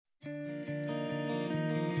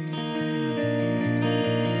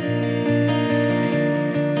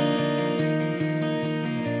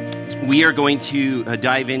We are going to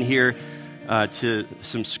dive in here to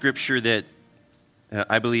some scripture that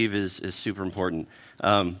I believe is super important.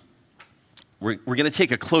 We're going to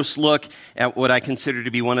take a close look at what I consider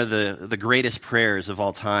to be one of the greatest prayers of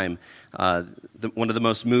all time, one of the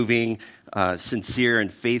most moving, sincere,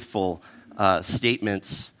 and faithful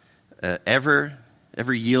statements ever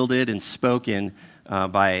yielded and spoken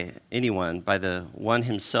by anyone, by the one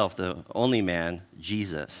himself, the only man,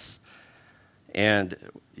 Jesus. And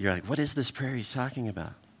you're like, what is this prayer he's talking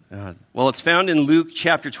about? Well, it's found in Luke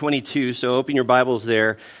chapter 22, so open your Bibles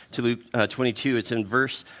there to Luke 22. It's in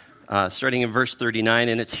starting in verse 39,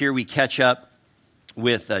 and it's here we catch up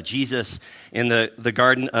with Jesus in the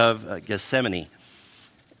Garden of Gethsemane.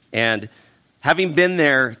 And having been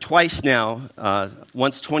there twice now,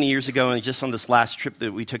 once 20 years ago and just on this last trip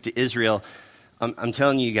that we took to Israel, I'm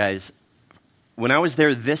telling you guys, when I was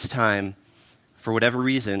there this time, for whatever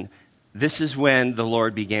reason, this is when the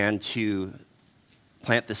Lord began to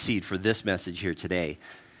plant the seed for this message here today.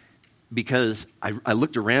 Because I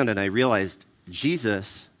looked around and I realized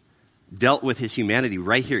Jesus dealt with his humanity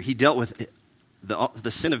right here. He dealt with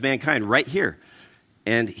the sin of mankind right here.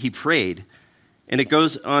 And he prayed. And it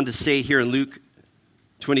goes on to say here in Luke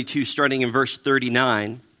 22, starting in verse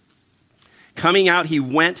 39, coming out, he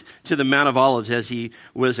went to the Mount of Olives as he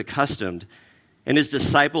was accustomed. And his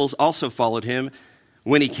disciples also followed him.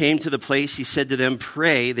 When he came to the place, he said to them,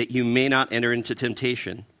 "Pray that you may not enter into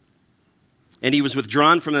temptation." And he was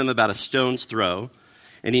withdrawn from them about a stone's throw.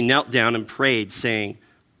 And he knelt down and prayed, saying,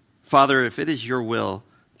 "Father, if it is your will,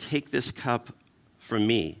 take this cup from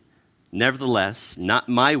me. Nevertheless, not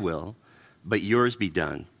my will, but yours be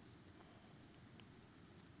done."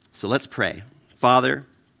 So let's pray. Father,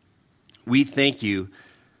 we thank you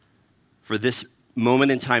for this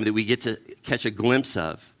moment in time that we get to catch a glimpse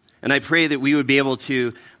of. And I pray that we would be able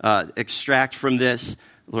to extract from this,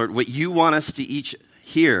 Lord, what you want us to each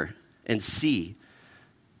hear and see.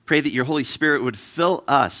 Pray that your Holy Spirit would fill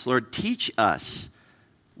us. Lord, teach us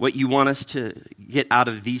what you want us to get out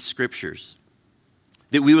of these scriptures.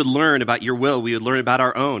 That we would learn about your will, we would learn about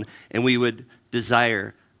our own, and we would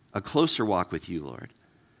desire a closer walk with you, Lord.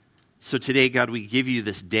 So today, God, we give you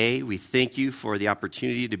this day. We thank you for the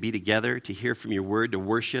opportunity to be together, to hear from your word, to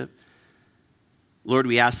worship. Lord,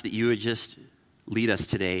 we ask that you would just lead us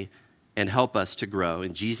today and help us to grow.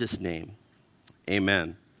 In Jesus' name,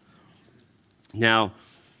 amen. Now,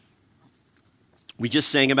 we just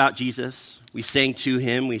sang about Jesus. We sang to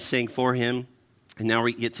him. We sang for him. And now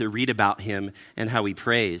we get to read about him and how he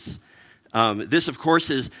prays. This, of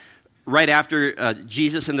course, is right after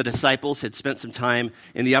Jesus and the disciples had spent some time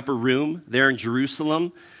in the upper room there in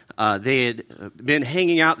Jerusalem. They had been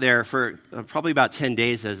hanging out there for probably about 10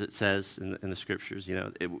 days, as it says in the scriptures.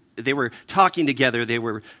 They were talking together. They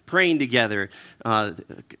were praying together. A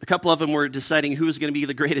couple of them were deciding who was going to be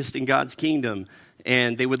the greatest in God's kingdom.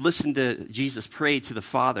 And they would listen to Jesus pray to the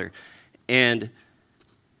Father. And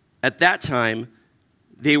at that time,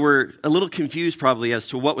 they were a little confused probably as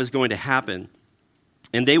to what was going to happen.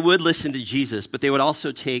 And they would listen to Jesus, but they would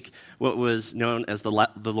also take what was known as the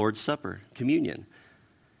Lord's Supper, communion.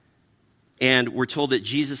 And we're told that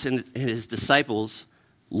Jesus and his disciples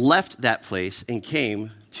left that place and came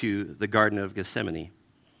to the Garden of Gethsemane.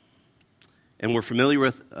 And we're familiar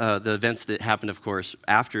with the events that happened, of course,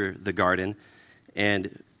 after the garden.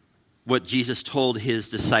 And what Jesus told his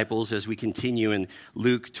disciples as we continue in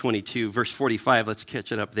Luke 22, verse 45. Let's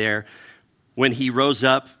catch it up there. When he rose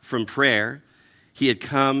up from prayer, he had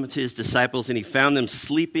come to his disciples and he found them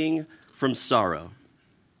sleeping from sorrow.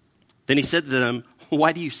 Then he said to them,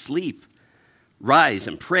 "Why do you sleep? Rise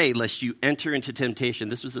and pray lest you enter into temptation."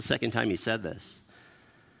 This was the second time he said this.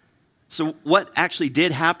 So what actually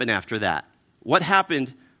did happen after that? What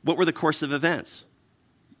happened? What were the course of events?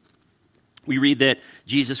 We read that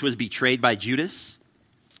Jesus was betrayed by Judas.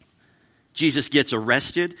 Jesus gets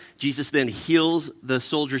arrested. Jesus then heals the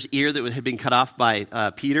soldier's ear that had been cut off by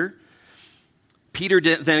Peter. Peter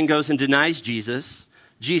then goes and denies Jesus.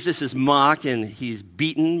 Jesus is mocked and he's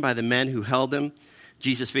beaten by the men who held him.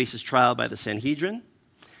 Jesus faces trial by the Sanhedrin.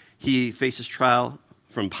 He faces trial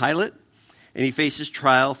from Pilate. And he faces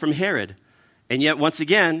trial from Herod. And yet, once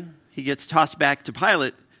again, he gets tossed back to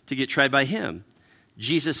Pilate to get tried by him.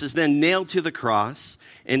 Jesus is then nailed to the cross,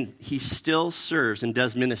 and he still serves and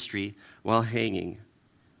does ministry while hanging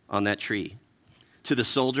on that tree. To the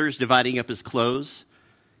soldiers dividing up his clothes,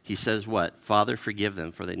 he says what? "Father, forgive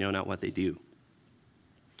them, for they know not what they do."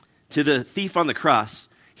 To the thief on the cross,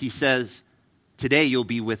 he says, "Today you'll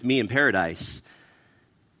be with me in paradise."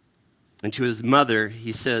 And to his mother,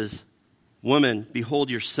 he says, "Woman, behold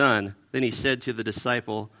your son." Then he said to the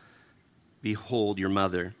disciple, "Behold your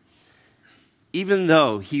mother." even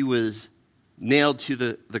though he was nailed to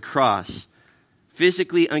the cross,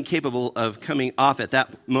 physically incapable of coming off at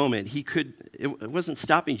that moment, it wasn't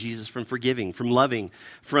stopping Jesus from forgiving, from loving,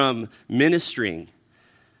 from ministering.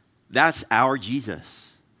 That's our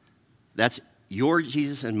Jesus. That's your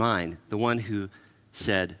Jesus and mine, the one who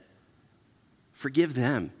said, forgive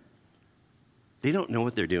them. They don't know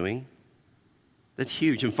what they're doing. That's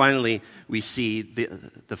huge. And finally, we see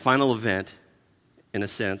the final event, in a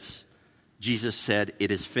sense. Jesus said,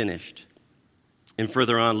 it is finished. And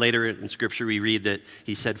further on, later in Scripture, we read that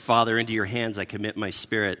he said, Father, into your hands I commit my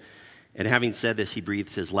spirit. And having said this, he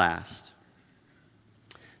breathed his last.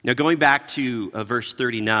 Now, going back to verse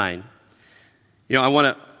 39, I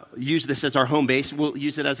want to use this as our home base. We'll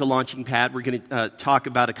use it as a launching pad. We're going to talk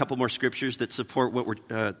about a couple more scriptures that support what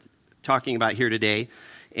we're talking about here today.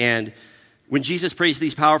 And when Jesus prays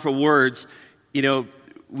these powerful words,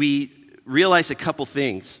 we realize a couple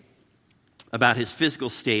things about his physical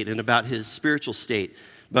state and about his spiritual state.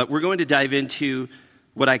 But we're going to dive into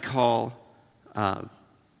what I call a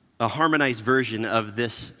harmonized version of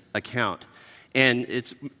this account. And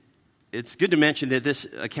it's good to mention that this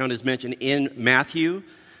account is mentioned in Matthew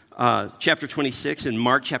chapter 26 and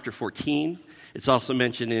Mark chapter 14. It's also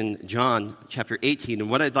mentioned in John chapter 18. And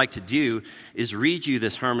what I'd like to do is read you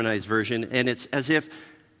this harmonized version. And it's as if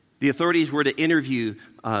the authorities were to interview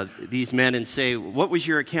these men and say, what was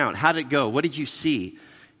your account? How did it go? What did you see?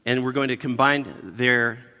 And we're going to combine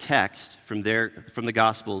their text from the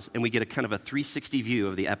Gospels, and we get a kind of a 360 view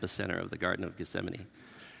of the epicenter of the Garden of Gethsemane.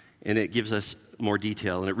 And it gives us more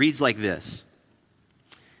detail. And it reads like this.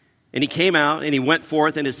 And he came out, and he went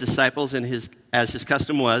forth and his disciples, and as his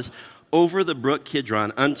custom was, over the brook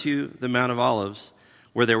Kidron unto the Mount of Olives,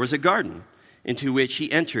 where there was a garden, into which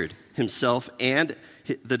he entered himself, and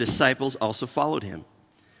the disciples also followed him.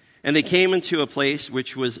 And they came into a place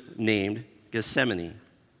which was named Gethsemane.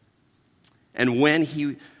 And when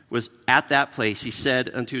he was at that place, he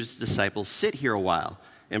said unto his disciples, sit here a while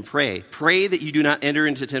and pray. Pray that you do not enter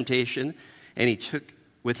into temptation. And he took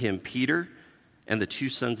with him Peter and the two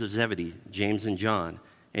sons of Zebedee, James and John,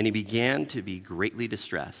 and he began to be greatly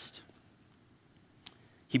distressed.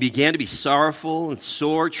 He began to be sorrowful and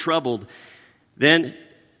sore troubled. Then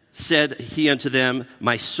said he unto them,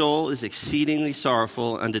 my soul is exceedingly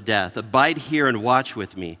sorrowful unto death. Abide here and watch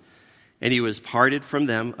with me. And he was parted from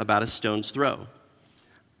them about a stone's throw.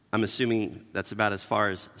 I'm assuming that's about as far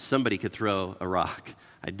as somebody could throw a rock.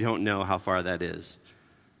 I don't know how far that is.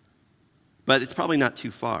 But it's probably not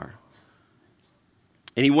too far.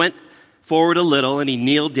 And he went forward a little, and he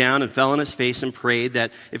kneeled down and fell on his face and prayed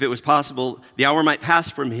that if it was possible, the hour might pass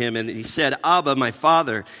from him. And he said, Abba, my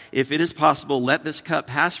Father, if it is possible, let this cup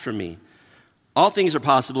pass from me. All things are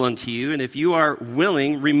possible unto you, and if you are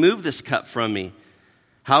willing, remove this cup from me.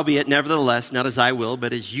 Howbeit, nevertheless, not as I will,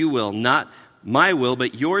 but as you will. Not my will,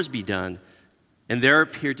 but yours be done. And there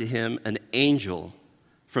appeared to him an angel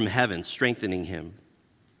from heaven, strengthening him.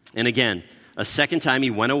 And again, a second time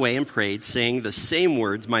he went away and prayed, saying the same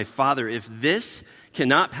words, my Father, if this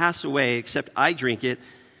cannot pass away except I drink it,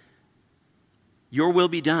 your will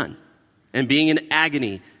be done. And being in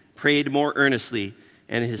agony, prayed more earnestly,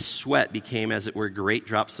 and his sweat became, as it were, great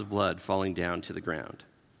drops of blood falling down to the ground.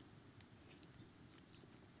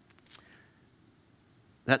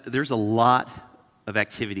 There's a lot of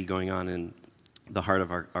activity going on in the heart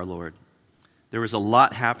of our Lord. There was a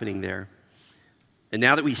lot happening there. And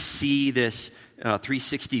now that we see this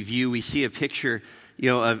 360 view, we see a picture,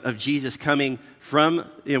 of Jesus coming from,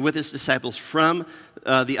 with his disciples from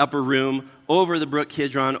the upper room, over the brook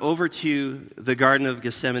Kidron, over to the Garden of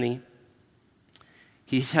Gethsemane.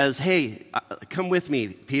 He says, hey, come with me,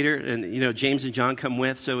 Peter. And, James and John come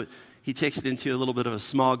with. So he takes it into a little bit of a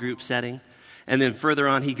small group setting. And then further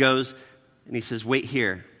on he goes and he says, wait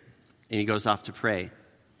here. And he goes off to pray.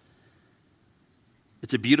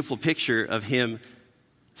 It's a beautiful picture of him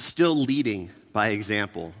still leading by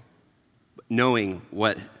example, knowing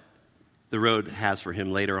what the road has for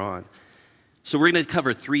him later on. So we're going to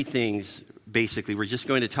cover three things, basically. We're just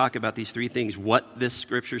going to talk about these three things: what this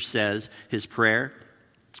scripture says, his prayer,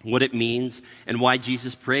 what it means, and why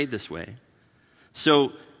Jesus prayed this way.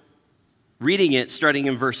 So reading it, starting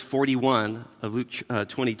in verse 41 of Luke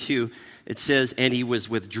 22, it says, and he was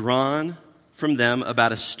withdrawn from them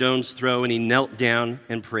about a stone's throw, and he knelt down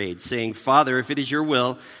and prayed, saying, Father, if it is your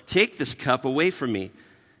will, take this cup away from me.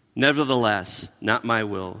 Nevertheless, not my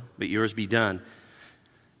will, but yours be done.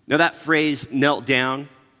 Now that phrase, knelt down,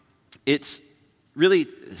 it really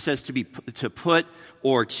says to put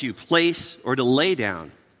or to place or to lay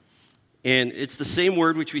down. And it's the same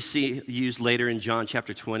word which we see used later in John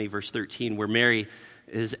chapter 20, verse 13, where Mary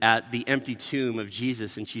is at the empty tomb of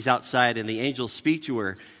Jesus, and she's outside, and the angels speak to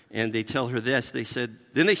her, and they tell her this. Then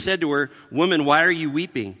they said to her, "Woman, why are you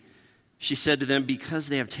weeping?" She said to them, "Because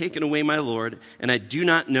they have taken away my Lord, and I do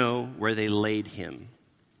not know where they laid him."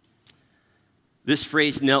 This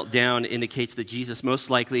phrase, knelt down, indicates that Jesus most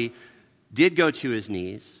likely did go to his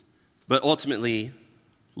knees, but ultimately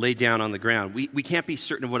laid down on the ground. We can't be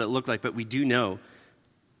certain of what it looked like, but we do know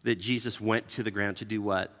that Jesus went to the ground to do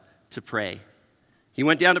what? To pray. He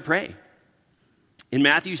went down to pray. In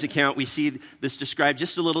Matthew's account, we see this described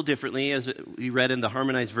just a little differently, as we read in the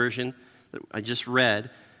Harmonized Version that I just read.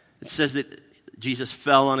 It says that Jesus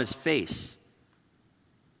fell on his face.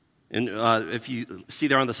 And if you see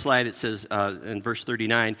there on the slide, it says in verse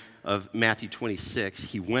 39 of Matthew 26,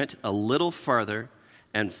 he went a little farther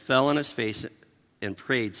and fell on his face and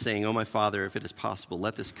prayed, saying, "Oh, my Father, if it is possible,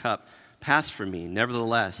 let this cup pass from me.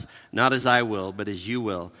 Nevertheless, not as I will, but as you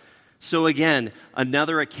will." So again,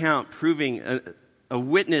 another account proving a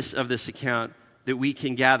witness of this account that we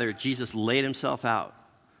can gather. Jesus laid himself out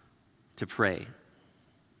to pray.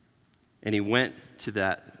 And he went to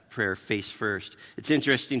that prayer face first. It's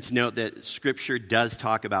interesting to note that Scripture does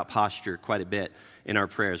talk about posture quite a bit in our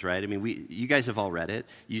prayers, right? I mean, you guys have all read it.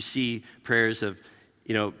 You see prayers of,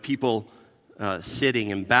 people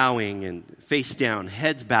sitting and bowing and face down,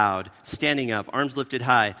 heads bowed, standing up, arms lifted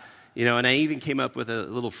high. And I even came up with a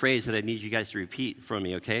little phrase that I need you guys to repeat from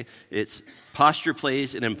me, okay? It's posture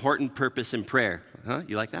plays an important purpose in prayer. Huh?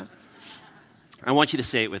 You like that? I want you to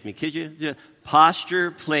say it with me. Could you? Yeah.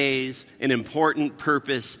 Posture plays an important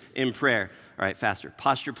purpose in prayer. All right, faster.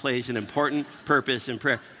 Posture plays an important purpose in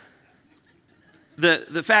prayer.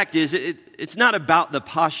 The fact is, it's not about the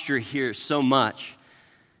posture here so much.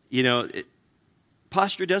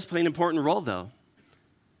 Posture does play an important role, though.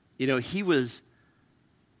 He was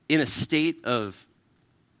in a state of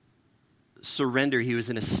surrender. He was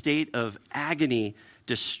in a state of agony,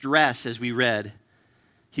 distress, as we read.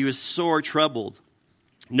 He was sore troubled.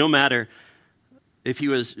 No matter if he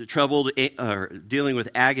was troubled or dealing with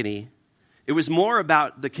agony, it was more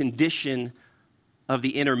about the condition of the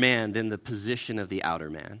inner man than the position of the outer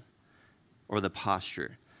man or the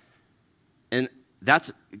posture. And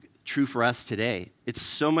that's true for us today. It's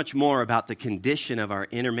so much more about the condition of our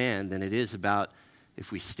inner man than it is about if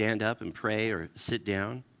we stand up and pray or sit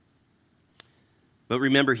down. But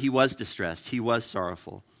remember, he was distressed. He was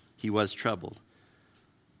sorrowful. He was troubled.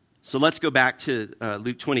 So let's go back to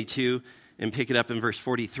Luke 22 and pick it up in verse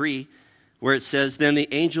 43, where it says, "Then the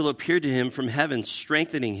angel appeared to him from heaven,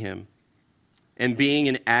 strengthening him. And being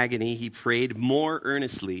in agony, he prayed more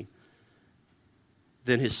earnestly.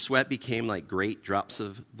 Then his sweat became like great drops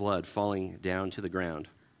of blood falling down to the ground."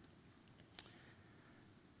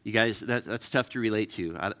 You guys, that's tough to relate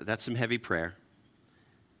to. That's some heavy prayer.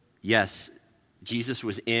 Yes, Jesus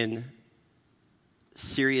was in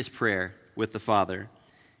serious prayer with the Father,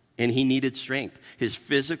 and he needed strength. His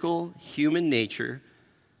physical, human nature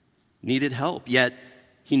needed help, yet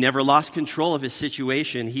he never lost control of his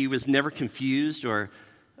situation. He was never confused or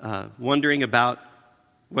wondering about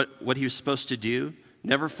what he was supposed to do.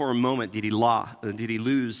 Never for a moment did he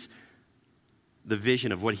lose the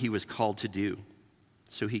vision of what he was called to do.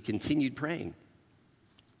 So he continued praying.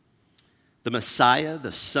 The Messiah,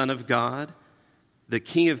 the Son of God, the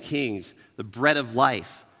King of Kings, the bread of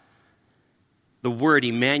life, the Word,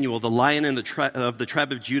 Emmanuel, the Lion of the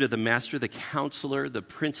tribe of Judah, the Master, the Counselor, the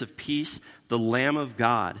Prince of Peace, the Lamb of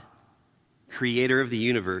God, Creator of the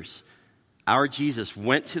universe. Our Jesus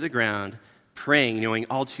went to the ground praying, knowing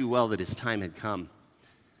all too well that his time had come.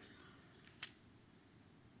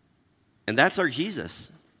 And that's our Jesus,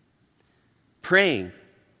 praying.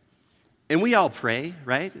 And we all pray,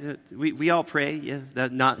 right? We all pray. Yeah,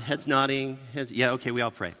 heads nodding. Yeah, okay, we all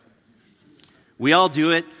pray. We all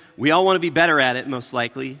do it. We all want to be better at it, most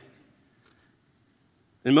likely.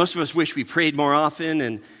 And most of us wish we prayed more often.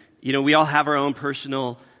 And, we all have our own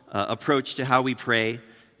personal approach to how we pray,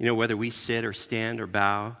 whether we sit or stand or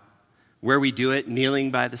bow. Where we do it,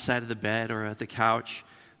 kneeling by the side of the bed or at the couch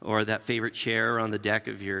or that favorite chair or on the deck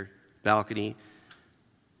of your balcony.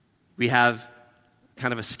 We have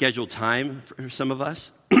kind of a scheduled time for some of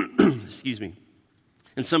us. Excuse me.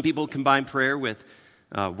 And some people combine prayer with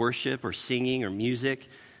worship or singing or music,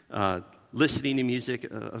 listening to music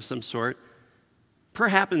of some sort. Prayer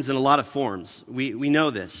happens in a lot of forms. We know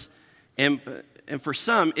this. And for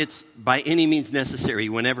some, it's by any means necessary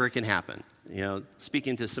whenever it can happen.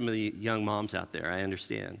 Speaking to some of the young moms out there, I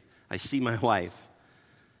understand. I see my wife.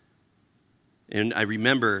 And I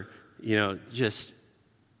remember, just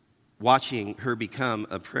watching her become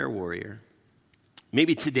a prayer warrior.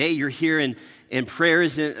 Maybe today you're here and prayer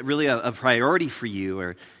isn't really a priority for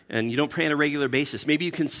you, and you don't pray on a regular basis. Maybe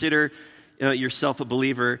you consider yourself a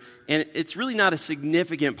believer, and it's really not a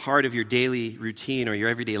significant part of your daily routine or your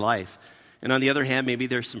everyday life. And on the other hand, maybe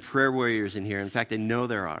there's some prayer warriors in here. In fact, I know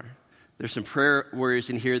there are. There's some prayer warriors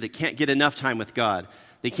in here that can't get enough time with God.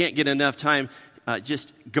 They can't get enough time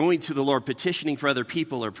just going to the Lord, petitioning for other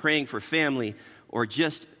people or praying for family or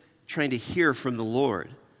just trying to hear from the Lord.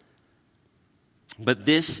 But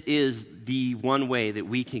this is the one way that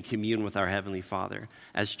we can commune with our Heavenly Father.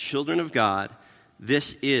 As children of God,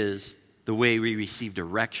 this is the way we receive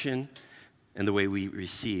direction and the way we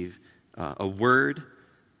receive a word.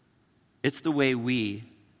 It's the way we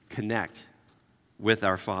connect with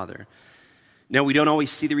our Father. Now, we don't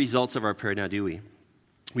always see the results of our prayer now, do we?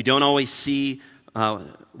 We don't always see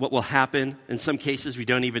what will happen. In some cases, we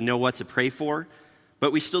don't even know what to pray for,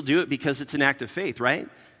 but we still do it because it's an act of faith, right?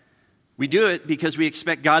 We do it because we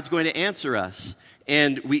expect God's going to answer us,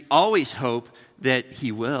 and we always hope that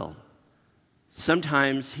He will.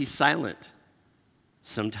 Sometimes He's silent.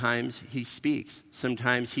 Sometimes He speaks.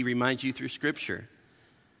 Sometimes He reminds you through Scripture.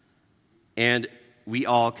 And we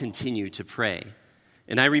all continue to pray.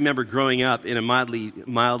 And I remember growing up in a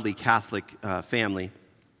mildly Catholic family.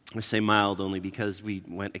 I say mild only because we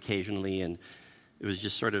went occasionally, and it was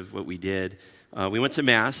just sort of what we did. We went to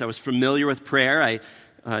Mass. I was familiar with prayer. I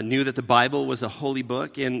knew that the Bible was a holy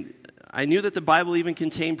book, and I knew that the Bible even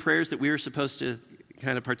contained prayers that we were supposed to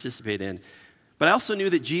kind of participate in. But I also knew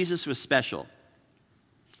that Jesus was special.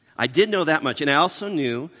 I did know that much, and I also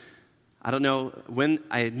knew, I don't know when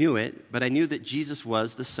I knew it, but I knew that Jesus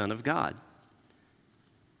was the Son of God.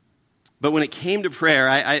 But when it came to prayer,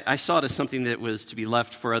 I saw it as something that was to be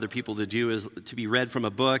left for other people to do, is to be read from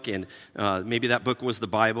a book, and maybe that book was the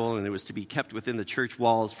Bible, and it was to be kept within the church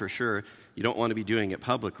walls for sure. You don't want to be doing it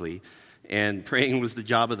publicly. And praying was the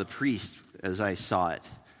job of the priest, as I saw it.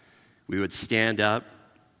 We would stand up,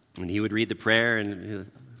 and he would read the prayer, and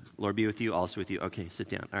Lord be with you, also with you. Okay, sit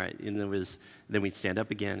down. All right. And then we'd stand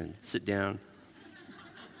up again and sit down.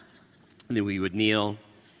 And then we would kneel.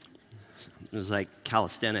 It was like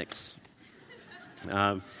calisthenics.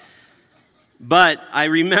 But I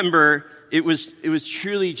remember it was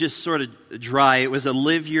truly just sort of dry. It was a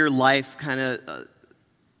live your life kind of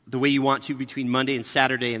the way you want to between Monday and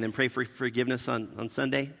Saturday, and then pray for forgiveness on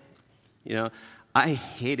Sunday. You know, I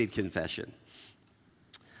hated confession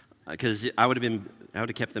because I would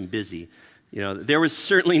have kept them busy. You know, there was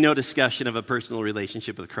certainly no discussion of a personal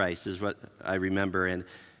relationship with Christ, is what I remember, and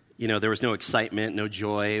you know, there was no excitement, no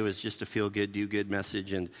joy. It was just a feel-good, do-good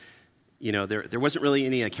message, and you know, there wasn't really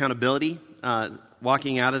any accountability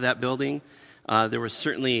walking out of that building. There was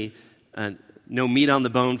certainly no meat on the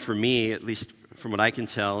bone for me, at least from what I can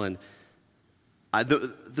tell. And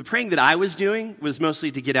the praying that I was doing was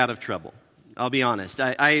mostly to get out of trouble. I'll be honest.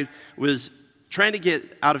 I was trying to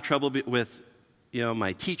get out of trouble with, you know,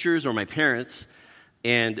 my teachers or my parents,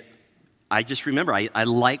 and I just remember I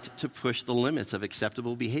liked to push the limits of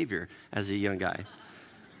acceptable behavior as a young guy.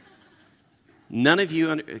 None of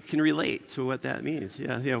you can relate to what that means.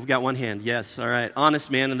 Yeah, we've got one hand. Yes, all right. Honest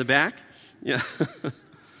man in the back. Yeah.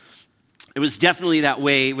 It was definitely that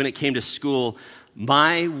way when it came to school.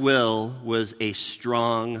 My will was a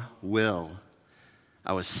strong will.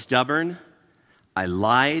 I was stubborn. I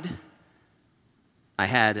lied. I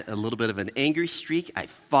had a little bit of an angry streak. I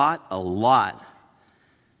fought a lot.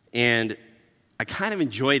 And I kind of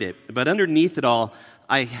enjoyed it. But underneath it all,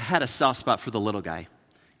 I had a soft spot for the little guy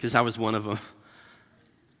because I was one of them.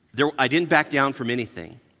 I didn't back down from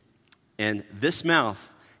anything. And this mouth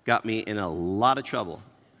got me in a lot of trouble.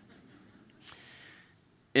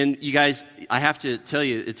 And you guys, I have to tell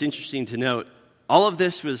you, it's interesting to note, all of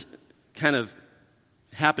this was kind of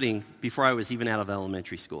happening before I was even out of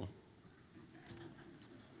elementary school.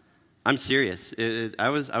 I'm serious. I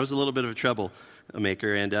was a little bit of a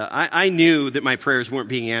troublemaker, and I knew that my prayers weren't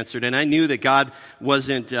being answered, and I knew that God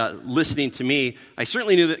wasn't listening to me. I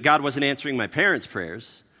certainly knew that God wasn't answering my parents'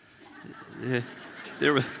 prayers.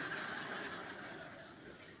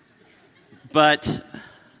 But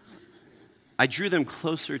I drew them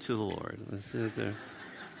closer to the Lord.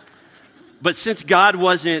 But since God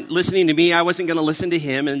wasn't listening to me, I wasn't going to listen to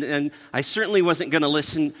Him, and I certainly wasn't going to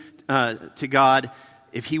listen to God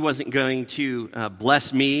if He wasn't going to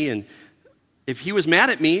bless me. And if He was mad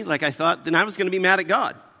at me, like I thought, then I was going to be mad at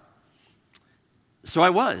God. So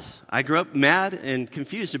I was. I grew up mad and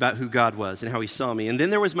confused about who God was and how He saw me. And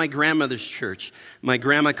then there was my grandmother's church, my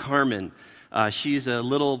Grandma Carmen. She's a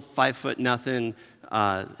little 5'0"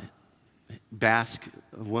 Basque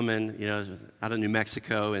woman, you know, out of New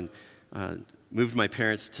Mexico, and moved my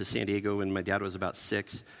parents to San Diego when my dad was about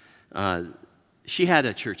 6. She had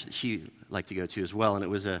a church that she liked to go to as well, and it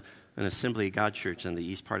was an Assembly of God church in the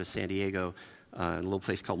east part of San Diego, in a little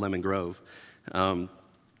place called Lemon Grove.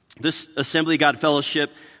 This Assembly of God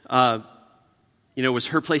fellowship, was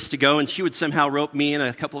her place to go, and she would somehow rope me and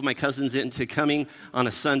a couple of my cousins into coming on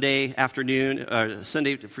a Sunday afternoon,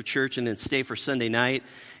 Sunday for church, and then stay for Sunday night.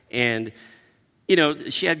 And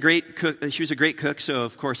she had great cook. She was a great cook, so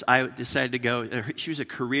of course I decided to go. She was a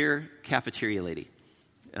career cafeteria lady.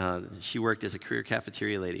 She worked as a career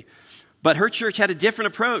cafeteria lady, but her church had a different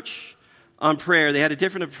approach on prayer. They had a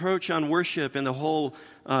different approach on worship and the whole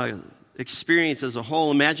experience as a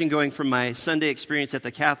whole. Imagine going from my Sunday experience at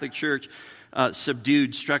the Catholic Church,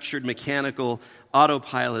 subdued, structured, mechanical,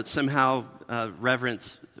 autopilot. Somehow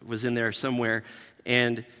reverence was in there somewhere,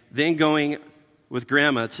 and then going with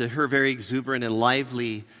Grandma to her very exuberant and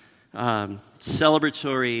lively,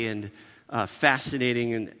 celebratory and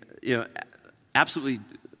fascinating and absolutely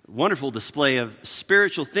wonderful display of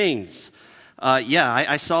spiritual things.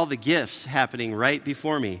 I saw the gifts happening right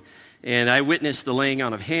before me, and I witnessed the laying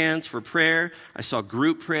on of hands for prayer. I saw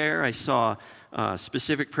group prayer. I saw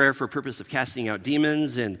specific prayer for purpose of casting out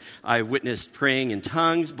demons, and I witnessed praying in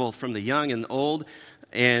tongues, both from the young and the old,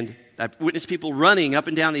 and I witnessed people running up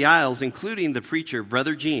and down the aisles, including the preacher,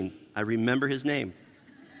 Brother Gene. I remember his name.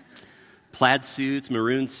 Plaid suits,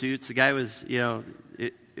 maroon suits. The guy was,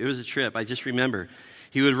 it was a trip. I just remember.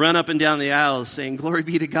 He would run up and down the aisles saying, "Glory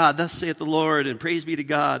be to God, thus saith the Lord, and praise be to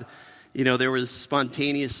God." There was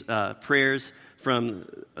spontaneous prayers from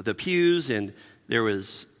the pews, and there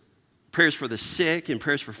was prayers for the sick and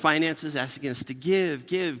prayers for finances, asking us to give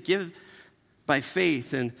by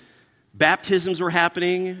faith. And baptisms were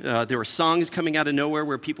happening. There were songs coming out of nowhere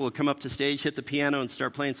where people would come up to stage, hit the piano, and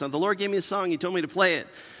start playing songs. The Lord gave me a song. He told me to play it,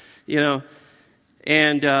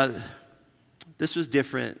 And this was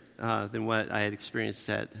different than what I had experienced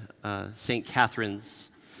at St. Catherine's.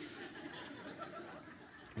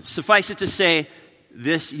 Suffice it to say,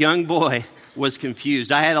 this young boy was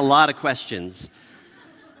confused. I had a lot of questions,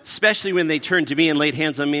 especially when they turned to me and laid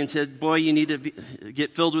hands on me and said, "Boy, you need to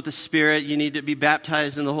get filled with the Spirit. You need to be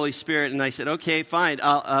baptized in the Holy Spirit." And I said, "Okay, fine."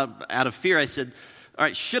 Out of fear, I said, "All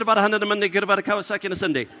right, shit about 100 a Monday, good about a Kawasaki on a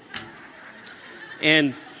Sunday."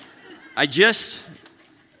 And I just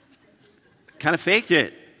kind of faked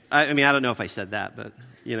it. I mean, I don't know if I said that, but,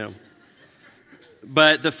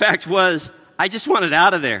 But the fact was, I just wanted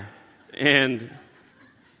out of there. And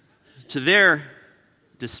to their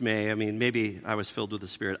dismay, I mean, maybe I was filled with the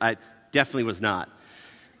Spirit. I definitely was not.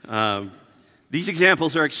 These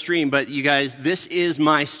examples are extreme, but you guys, this is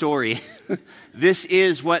my story. This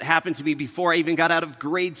is what happened to me before I even got out of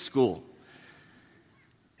grade school.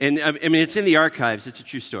 And I mean, it's in the archives. It's a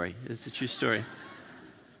true story. It's a true story.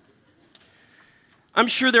 I'm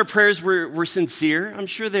sure their prayers were sincere. I'm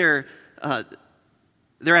sure their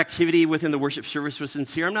activity within the worship service was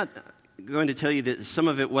sincere. I'm not going to tell you that some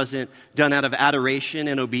of it wasn't done out of adoration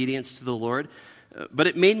and obedience to the Lord, but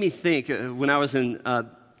it made me think when I was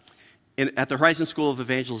at the Horizon School of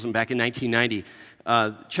Evangelism back in 1990.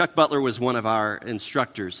 Chuck Butler was one of our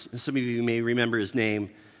instructors. Some of you may remember his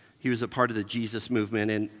name. He was a part of the Jesus movement,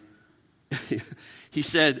 and he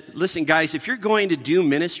said, "Listen, guys, if you're going to do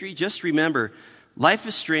ministry, just remember, life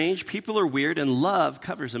is strange, people are weird, and love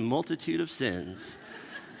covers a multitude of sins."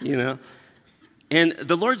 And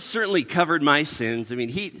the Lord certainly covered my sins. I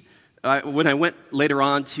mean, when I went later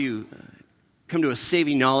on to come to a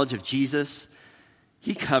saving knowledge of Jesus,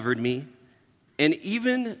 He covered me. And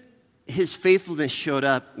even His faithfulness showed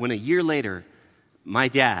up when a year later, my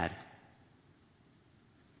dad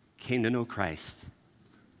came to know Christ.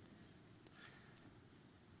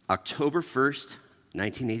 October 1st,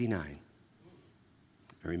 1989.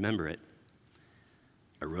 I remember it.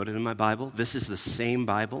 I wrote it in my Bible. This is the same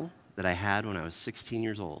Bible that I had when I was 16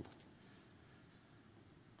 years old.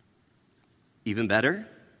 Even better,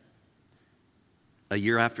 a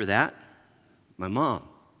year after that, my mom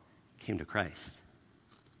came to Christ.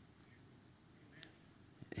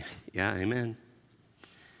 Yeah, amen.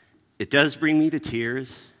 It does bring me to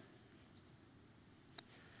tears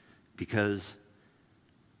because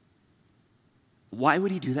why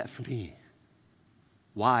would He do that for me?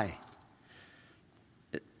 Why?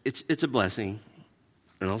 It's a blessing,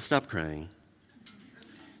 and I'll stop crying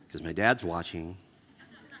because my dad's watching.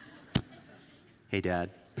 Hey, Dad.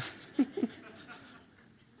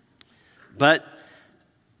 But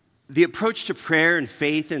the approach to prayer and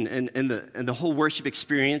faith and the whole worship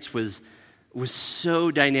experience was so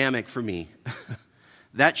dynamic for me.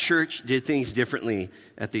 That church did things differently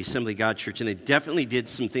at the Assembly of God Church, and they definitely did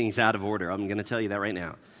some things out of order. I'm going to tell you that right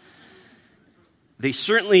now. they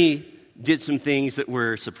certainly did some things that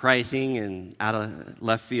were surprising and out of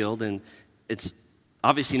left field, and it's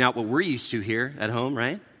obviously not what we're used to here at home,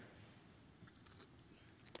 right?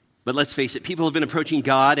 But let's face it, people have been approaching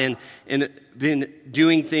God and been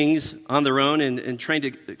doing things on their own and trying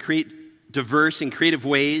to create diverse and creative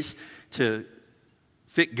ways to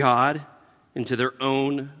fit God into their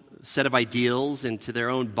own set of ideals, into their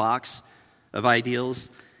own box of ideals.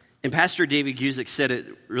 And Pastor David Guzik said it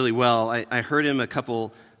really well. I heard him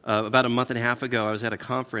about a month and a half ago. I was at a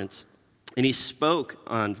conference, and he spoke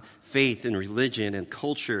on faith and religion and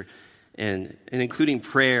culture and including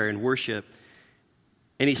prayer and worship.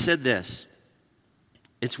 And he said this: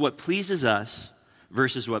 it's what pleases us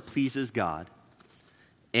versus what pleases God.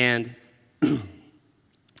 And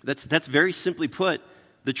that's very simply put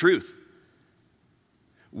the truth.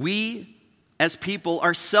 We as people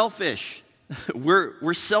are selfish.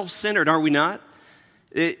 We're self-centered, are we not?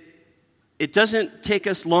 It doesn't take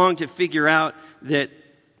us long to figure out that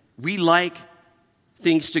we like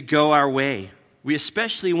things to go our way. We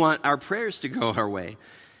especially want our prayers to go our way.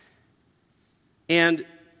 And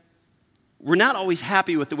we're not always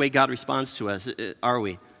happy with the way God responds to us, are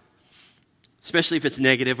we? Especially if it's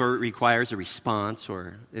negative or it requires a response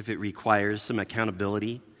or if it requires some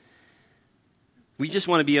accountability. We just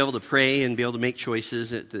want to be able to pray and be able to make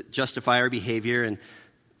choices that justify our behavior. And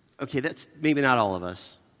okay, that's maybe not all of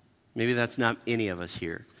us. Maybe that's not any of us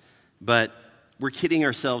here. But we're kidding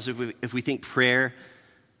ourselves if we think prayer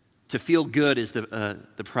to feel good is the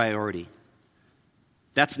priority.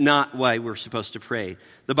 That's not why we're supposed to pray.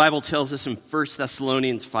 The Bible tells us in 1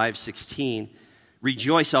 Thessalonians 5:16,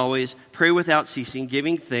 rejoice always, pray without ceasing,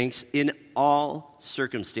 giving thanks in all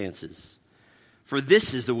circumstances. For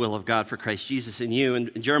this is the will of God for Christ Jesus in you. And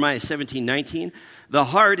in Jeremiah 17:19, the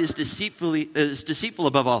heart is deceitful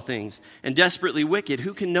above all things and desperately wicked.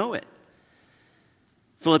 Who can know it?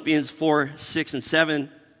 Philippians 4:6 and 7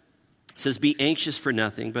 says, be anxious for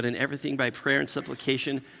nothing, but in everything by prayer and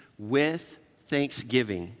supplication with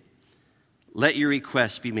thanksgiving. Let your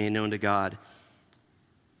requests be made known to God.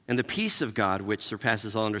 And the peace of God, which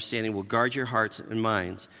surpasses all understanding, will guard your hearts and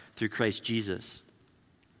minds through Christ Jesus.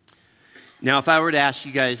 Now, if I were to ask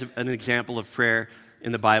you guys an example of prayer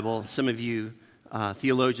in the Bible, some of you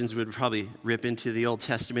theologians would probably rip into the Old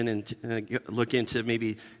Testament and look into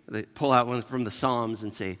maybe pull out one from the Psalms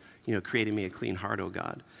and say, create in me a clean heart, O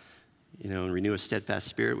God, and renew a steadfast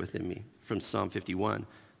spirit within me, from Psalm 51.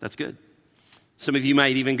 That's good. Some of you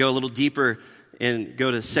might even go a little deeper and go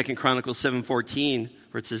to 2 Chronicles 7:14,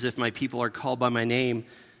 where it says, if my people are called by my name,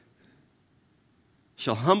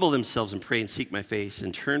 shall humble themselves and pray and seek my face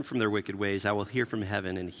and turn from their wicked ways, I will hear from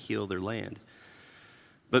heaven and heal their land.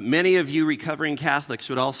 But many of you recovering Catholics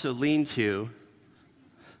would also lean to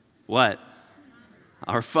what?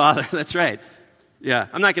 Our Father. That's right. Yeah,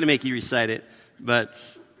 I'm not going to make you recite it, but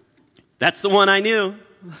that's the one I knew.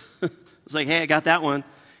 It's like, hey, I got that one,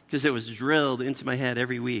 because it was drilled into my head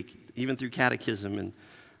every week, even through catechism. And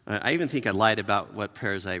I even think I lied about what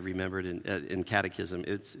prayers I remembered in catechism.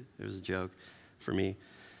 It was a joke for me.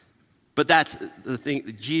 But that's the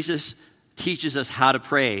thing. Jesus teaches us how to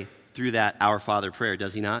pray through that Our Father prayer,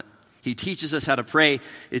 does he not? He teaches us how to pray.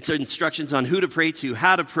 It's instructions on who to pray to,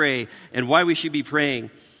 how to pray, and why we should be praying.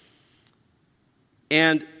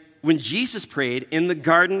 And when Jesus prayed in the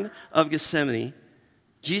Garden of Gethsemane,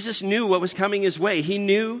 Jesus knew what was coming his way. He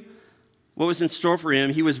knew what was in store for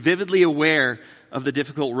him. He was vividly aware of the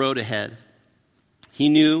difficult road ahead. He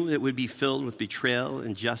knew it would be filled with betrayal,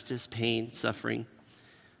 injustice, pain, suffering,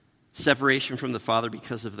 separation from the Father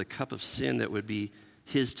because of the cup of sin that would be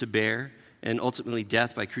his to bear, and ultimately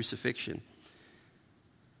death by crucifixion.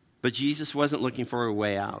 But Jesus wasn't looking for a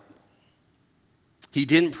way out. He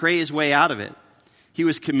didn't pray his way out of it. He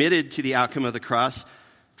was committed to the outcome of the cross.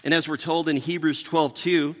 And as we're told in Hebrews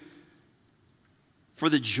 12:2, for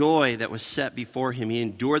the joy that was set before him, he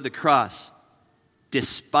endured the cross,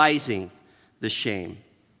 despising the shame.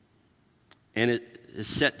 And it is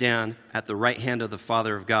set down at the right hand of the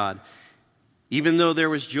Father of God. Even though there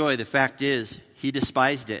was joy, the fact is, he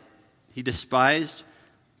despised it. He despised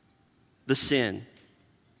the sin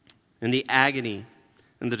and the agony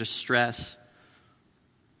and the distress.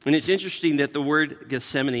 And it's interesting that the word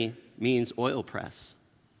Gethsemane means oil press,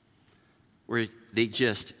 where they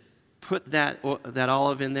just put that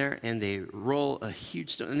olive in there and they roll a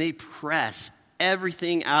huge stone and they press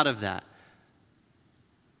everything out of that.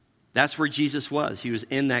 That's where Jesus was. He was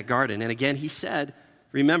in that garden. And again, he said,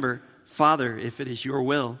 remember, Father, if it is your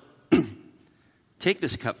will, take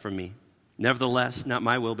this cup from me. Nevertheless, not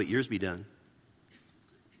my will, but yours be done.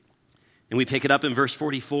 And we pick it up in verse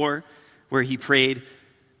 44, where he prayed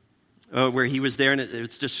where he was there, and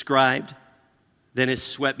it's described. Then his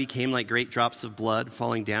sweat became like great drops of blood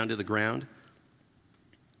falling down to the ground.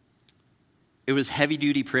 It was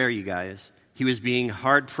heavy-duty prayer, you guys. He was being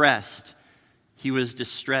hard-pressed. He was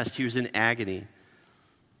distressed. He was in agony.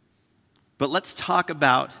 But let's talk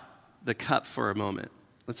about the cup for a moment.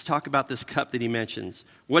 Let's talk about this cup that he mentions.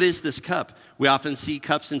 What is this cup? We often see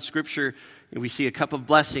cups in Scripture, and we see a cup of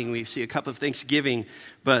blessing, we see a cup of thanksgiving,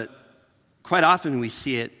 but quite often we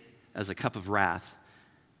see it as a cup of wrath.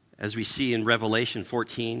 As we see in Revelation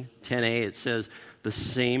 14:10a, it says, "The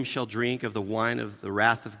same shall drink of the wine of the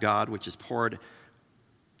wrath of God, which is poured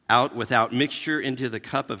out without mixture into the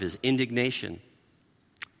cup of his indignation."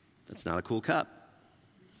 That's not a cool cup.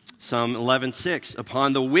 Psalm 11:6,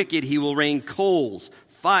 "Upon the wicked he will rain coals,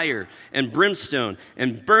 fire, and brimstone,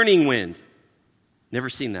 and burning wind." Never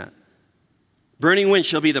seen that. "Burning wind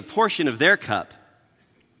shall be the portion of their cup."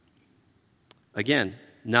 Again,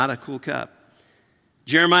 not a cool cup.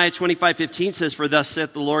 Jeremiah 25:15 says, "For thus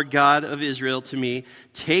saith the Lord God of Israel to me,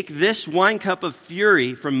 take this wine cup of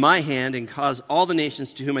fury from my hand and cause all the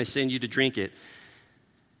nations to whom I send you to drink it."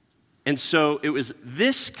 And so it was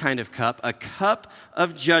this kind of cup, a cup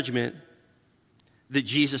of judgment, that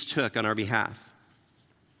Jesus took on our behalf.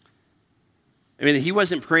 I mean, he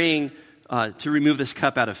wasn't praying to remove this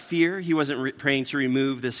cup out of fear. He wasn't praying to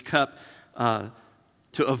remove this cup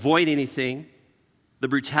to avoid anything. The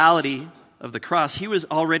brutality of the cross, he was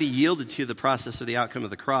already yielded to the process of the outcome of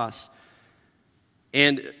the cross.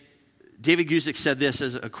 And David Guzik said this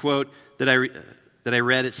as a quote that I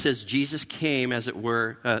read. It says, "Jesus became, as it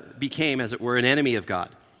were, an enemy of God,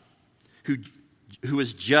 who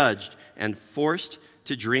was judged and forced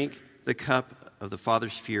to drink the cup of the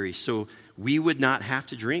Father's fury, so we would not have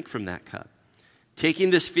to drink from that cup. Taking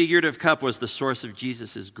this figurative cup was the source of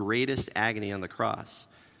Jesus' greatest agony on the cross."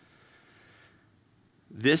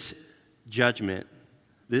 This judgment,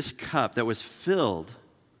 this cup that was filled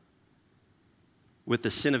with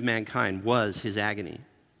the sin of mankind, was his agony.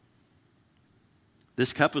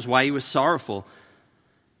 This cup was why he was sorrowful,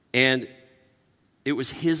 and it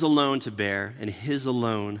was his alone to bear and his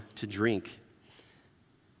alone to drink.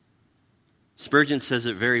 Spurgeon says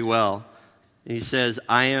it very well. And he says,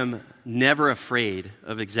 "I am never afraid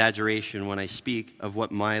of exaggeration when I speak of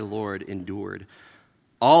what my Lord endured.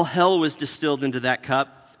 All hell was distilled into that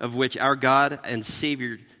cup of which our God and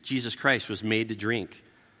Savior Jesus Christ was made to drink."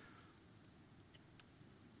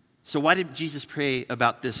 So why did Jesus pray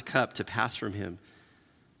about this cup to pass from him?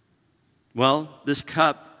 Well, this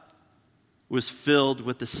cup was filled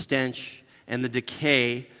with the stench and the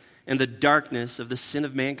decay and the darkness of the sin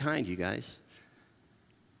of mankind, you guys.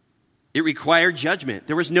 It required judgment.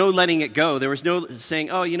 There was no letting it go. There was no saying,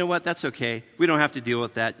 "Oh, you know what, that's okay. We don't have to deal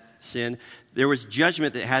with that sin." There was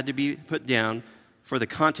judgment that had to be put down for the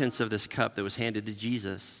contents of this cup that was handed to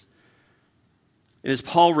Jesus. And as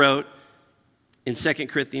Paul wrote in 2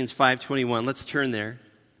 Corinthians 5:21, let's turn there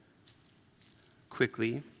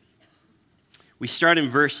quickly. We start in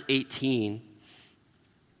verse 18.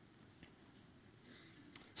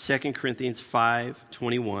 2 Corinthians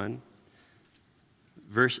 5:21.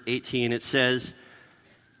 Verse 18, it says,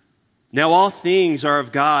 "Now all things are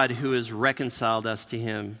of God, who has reconciled us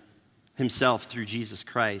to himself through Jesus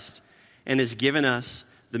Christ, and has given us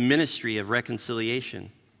the ministry of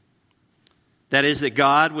reconciliation. That is, that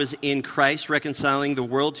God was in Christ reconciling the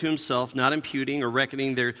world to himself, not imputing or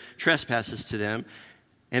reckoning their trespasses to them,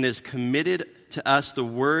 and has committed to us the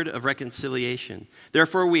word of reconciliation.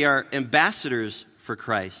 Therefore we are ambassadors for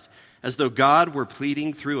Christ, as though God were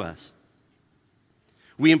pleading through us.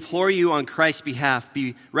 We implore you on Christ's behalf,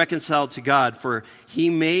 be reconciled to God, for he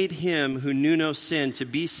made him who knew no sin to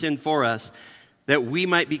be sin for us, that we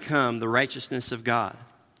might become the righteousness of God."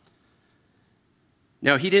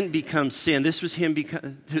 Now, he didn't become sin. This was him.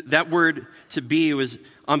 That word "to be" was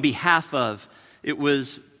on behalf of. It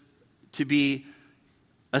was to be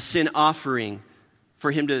a sin offering,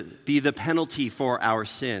 for him to be the penalty for our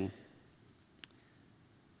sin.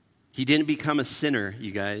 He didn't become a sinner,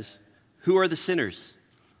 you guys. Who are the sinners?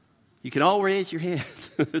 You can all raise your hand.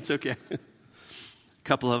 It's okay. A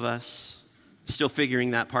couple of us still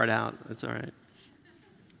figuring that part out. That's all right.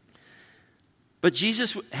 But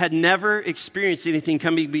Jesus had never experienced anything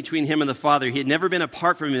coming between him and the Father. He had never been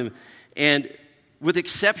apart from him. And with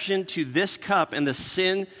exception to this cup and the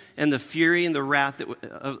sin and the fury and the wrath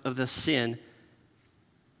of the sin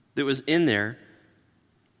that was in there,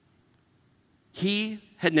 he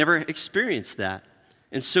had never experienced that.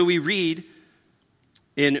 And so we read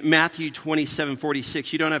in Matthew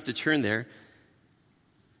 27:46, you don't have to turn there,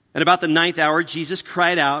 And about the ninth hour, Jesus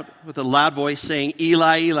cried out with a loud voice, saying,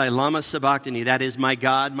 Eli, Eli, lama sabachthani. That is, my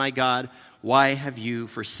God, why have you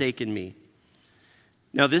forsaken me?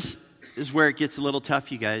 Now, this is where it gets a little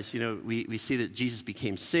tough, you guys. You know, we see that Jesus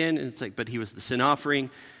became sin, and it's like, but he was the sin offering.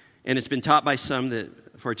 And it's been taught by some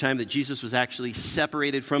that for a time that Jesus was actually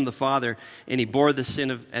separated from the Father, and he bore the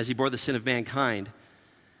sin of mankind.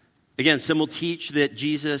 Again, some will teach that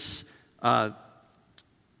Jesus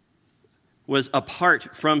was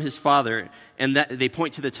apart from his Father, and that they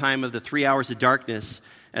point to the time of the 3 hours of darkness,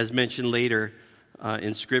 as mentioned later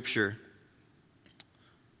in Scripture,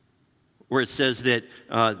 where it says that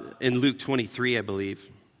in Luke 23, I believe.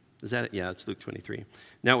 Is that it? Yeah, it's Luke 23.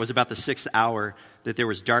 Now, it was about the 6th hour that there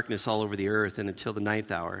was darkness all over the earth, and until the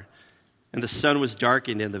 9th hour. And the sun was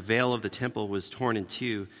darkened, and the veil of the temple was torn in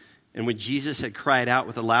two. And when Jesus had cried out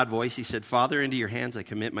with a loud voice, he said, Father, into your hands I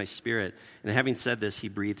commit my spirit. And having said this, he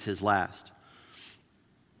breathed his last.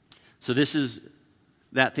 So this is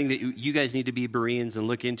that thing that you guys need to be Bereans and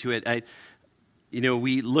look into it.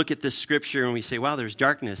 We look at this scripture and we say, wow, there's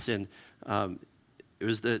darkness. And it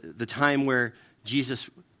was the time where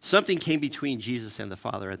something came between Jesus and the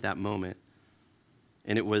Father at that moment.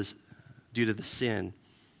 And it was due to the sin.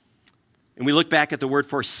 And we look back at the word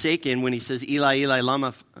forsaken when he says, Eli, Eli,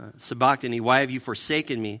 lama sabachthani, why have you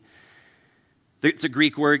forsaken me? It's a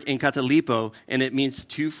Greek word, enkatalipo, and it means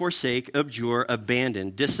to forsake, abjure,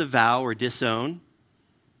 abandon, disavow or disown,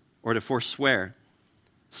 or to forswear.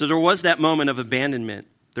 So there was that moment of abandonment.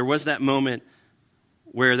 There was that moment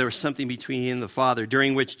where there was something between he and the Father,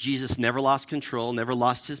 during which Jesus never lost control, never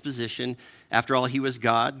lost his position. After all, he was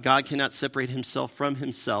God. God cannot separate himself from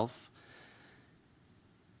himself.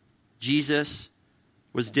 Jesus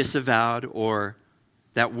was disavowed, or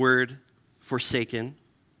that word, forsaken,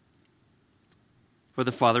 for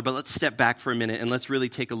the Father. But let's step back for a minute and let's really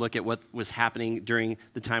take a look at what was happening during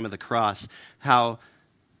the time of the cross, how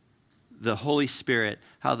the Holy Spirit,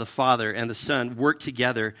 how the Father and the Son work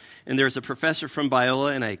together. And there's a professor from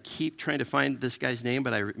Biola, and I keep trying to find this guy's name,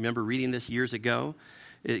 but I remember reading this years ago.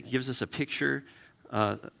 It gives us a picture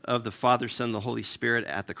of the Father, Son, and the Holy Spirit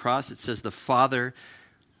at the cross. It says the Father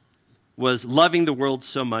was loving the world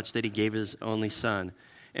so much that he gave his only Son.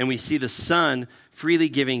 And we see the Son freely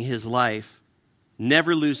giving his life,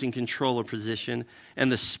 never losing control or position,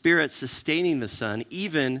 and the Spirit sustaining the Son,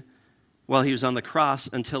 even while he was on the cross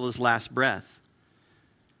until his last breath.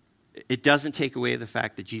 It doesn't take away the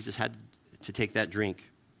fact that Jesus had to take that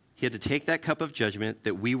drink. He had to take that cup of judgment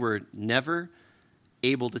that we were never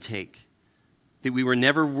able to take, that we were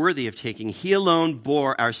never worthy of taking. He alone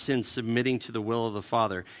bore our sins, submitting to the will of the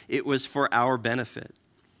Father. It was for our benefit.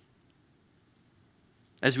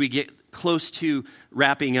 As we get close to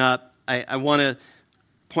wrapping up, I want to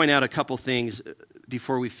point out a couple things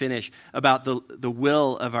before we finish about the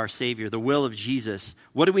will of our Savior, the will of Jesus.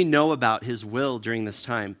 What do we know about his will during this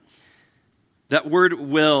time? That word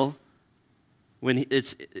will, when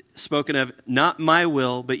it's spoken of, not my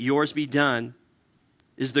will, but yours be done,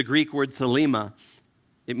 is the Greek word thelema.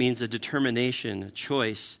 It means a determination, a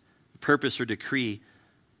choice, a purpose or decree,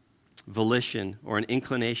 volition, or an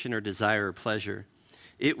inclination or desire or pleasure.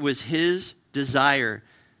 It was his desire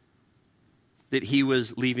that he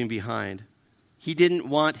was leaving behind. He didn't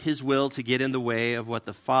want his will to get in the way of what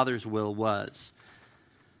the Father's will was.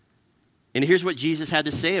 And here's what Jesus had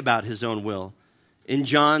to say about his own will. In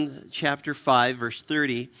John chapter 5, verse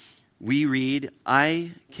 30, we read,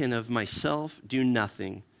 I can of myself do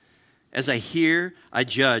nothing. As I hear, I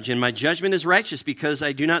judge, and my judgment is righteous, because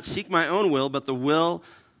I do not seek my own will, but the will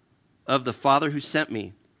of the Father who sent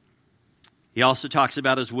me. He also talks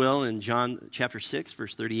about his will in John chapter 6,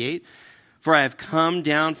 verse 38. For I have come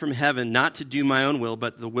down from heaven not to do my own will,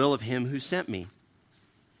 but the will of him who sent me.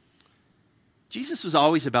 Jesus was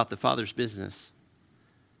always about the Father's business.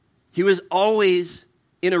 He was always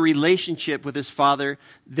in a relationship with his Father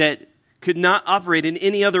that could not operate in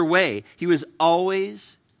any other way. He was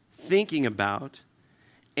always thinking about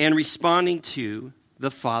and responding to the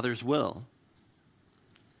Father's will.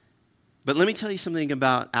 But let me tell you something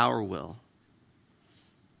about our will.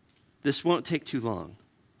 This won't take too long.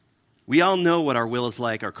 We all know what our will is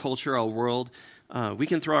like, our culture, our world. We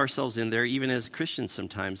can throw ourselves in there, even as Christians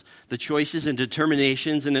sometimes. The choices and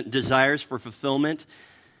determinations and desires for fulfillment,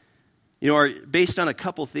 are based on a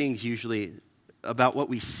couple things usually about what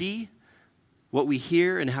we see, what we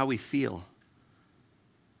hear, and how we feel.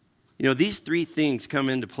 These three things come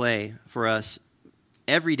into play for us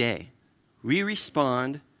every day. We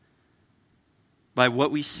respond by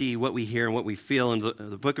what we see, what we hear, and what we feel. And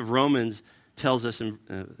the book of Romans tells us in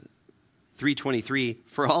 3:23,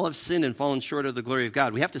 for all have sinned and fallen short of the glory of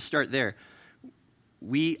God. We have to start there.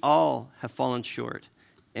 we all have fallen short.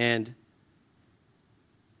 And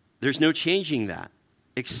there's no changing that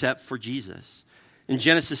except for Jesus. In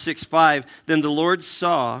Genesis 6:5, then the Lord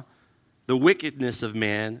saw the wickedness of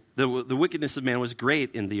man, the wickedness of man was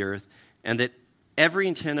great in the earth, and that every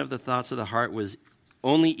intent of the thoughts of the heart was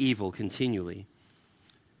only evil continually.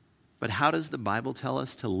 But how does the Bible tell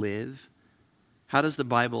us to live? How does the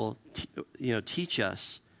Bible teach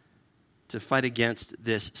us to fight against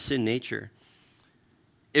this sin nature?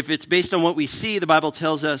 If it's based on what we see, the Bible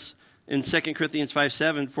tells us in 2 Corinthians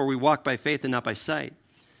 5:7, for we walk by faith and not by sight.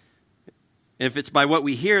 And if it's by what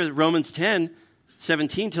we hear, Romans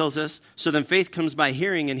 10:17 tells us, so then faith comes by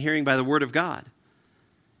hearing, and hearing by the word of God.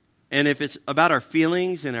 And if it's about our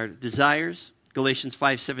feelings and our desires, Galatians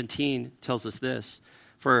 5:17 tells us this,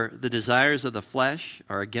 for the desires of the flesh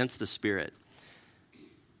are against the Spirit,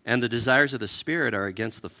 and the desires of the Spirit are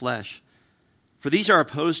against the flesh. For these are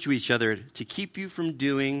opposed to each other to keep you from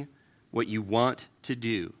doing what you want to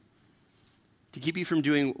do. To keep you from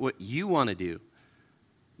doing what you want to do,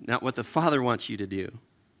 not what the Father wants you to do.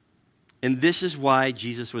 And this is why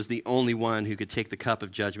Jesus was the only one who could take the cup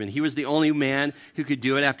of judgment. He was the only man who could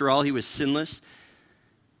do it. After all, he was sinless.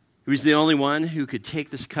 He was the only one who could take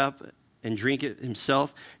this cup and drink it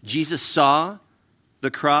himself. Jesus saw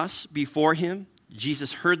the cross before him.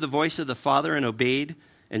 Jesus heard the voice of the Father and obeyed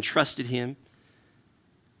and trusted him.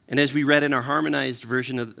 And as we read in our harmonized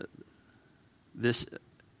version of this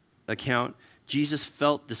account, Jesus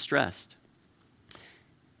felt distressed.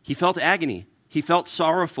 He felt agony. He felt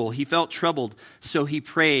sorrowful. He felt troubled. So he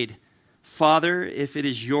prayed, Father, if it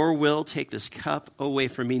is your will, take this cup away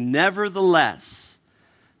from me. Nevertheless,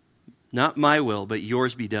 not my will, but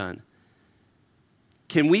yours be done.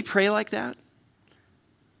 Can we pray like that?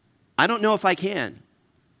 I don't know if I can.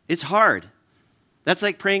 It's hard. That's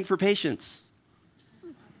like praying for patience.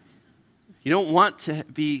 You don't want to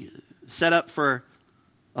be set up for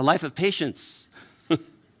a life of patience.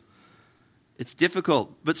 It's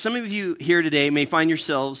difficult. But some of you here today may find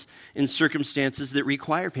yourselves in circumstances that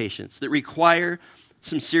require patience, that require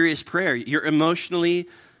some serious prayer. You're emotionally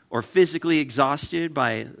or physically exhausted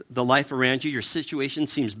by the life around you. Your situation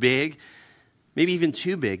seems big, maybe even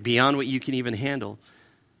too big, beyond what you can even handle.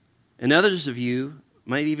 And others of you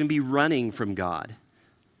might even be running from God.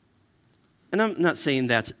 And I'm not saying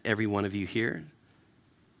that's every one of you here.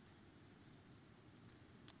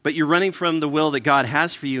 But you're running from the will that God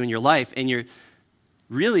has for you in your life, and you're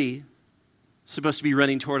really supposed to be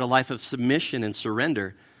running toward a life of submission and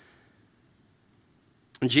surrender.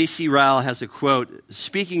 And J.C. Ryle has a quote,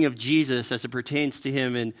 speaking of Jesus as it pertains to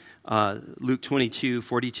him in Luke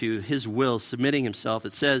 22:42, his will, submitting himself.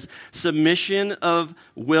 It says, submission of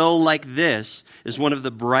will like this is one of the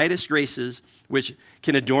brightest graces which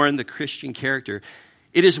can adorn the Christian character.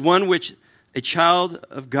 It is one which a child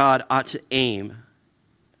of God ought to aim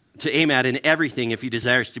at in everything if he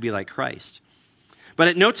desires to be like Christ. But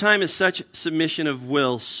at no time is such submission of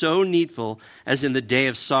will so needful as in the day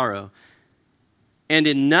of sorrow. And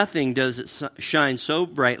in nothing does it shine so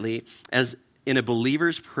brightly as in a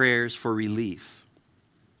believer's prayers for relief.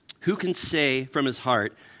 Who can say from his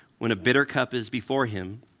heart when a bitter cup is before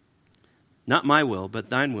him, not my will, but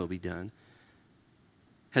thine will be done,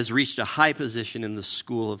 has reached a high position in the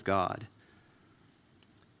school of God?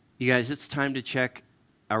 You guys, it's time to check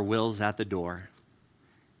our wills at the door.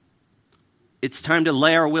 It's time to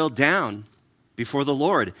lay our will down before the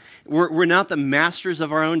Lord. We're not the masters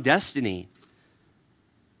of our own destiny.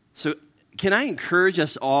 So can I encourage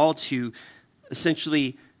us all to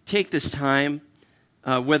essentially take this time,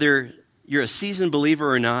 whether you're a seasoned believer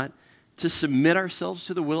or not, to submit ourselves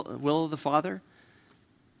to the will of the Father?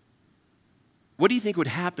 What do you think would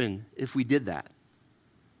happen if we did that?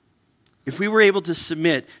 If we were able to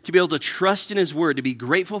submit, to be able to trust in his word, to be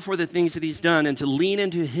grateful for the things that he's done, and to lean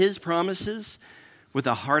into his promises with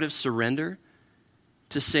a heart of surrender,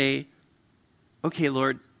 to say, okay,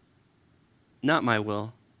 Lord, not my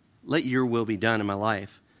will. Let your will be done in my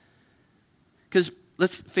life. Because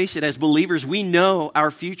let's face it, as believers, we know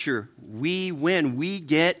our future. We win. We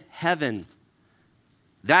get heaven.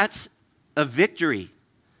 That's a victory.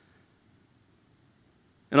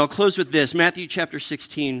 And I'll close with this. Matthew chapter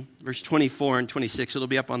 16, verse 24 and 26. It'll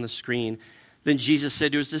be up on the screen. Then Jesus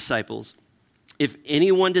said to his disciples, if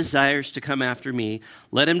anyone desires to come after me,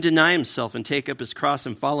 let him deny himself and take up his cross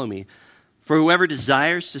and follow me. For whoever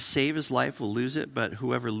desires to save his life will lose it, but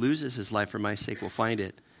whoever loses his life for my sake will find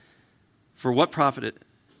it. For what profit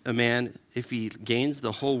a man if he gains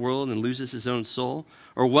the whole world and loses his own soul?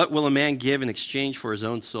 Or what will a man give in exchange for his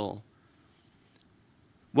own soul?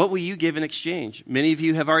 What will you give in exchange? Many of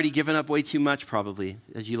you have already given up way too much, probably,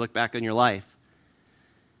 as you look back on your life.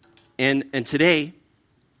 And today,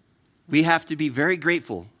 we have to be very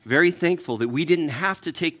grateful, very thankful that we didn't have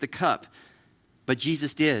to take the cup, but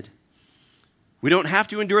Jesus did. We don't have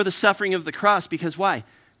to endure the suffering of the cross because why?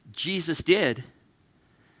 Jesus did.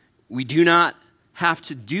 We do not have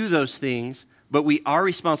to do those things, but we are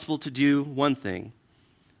responsible to do one thing,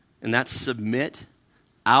 and that's submit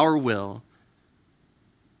our will,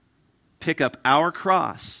 pick up our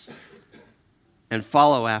cross, and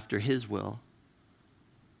follow after his will.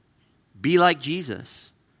 Be like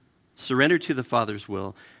Jesus. Surrender to the Father's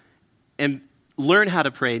will, and learn how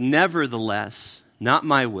to pray, nevertheless, not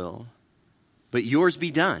my will, but yours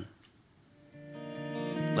be done.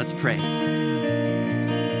 Let's pray.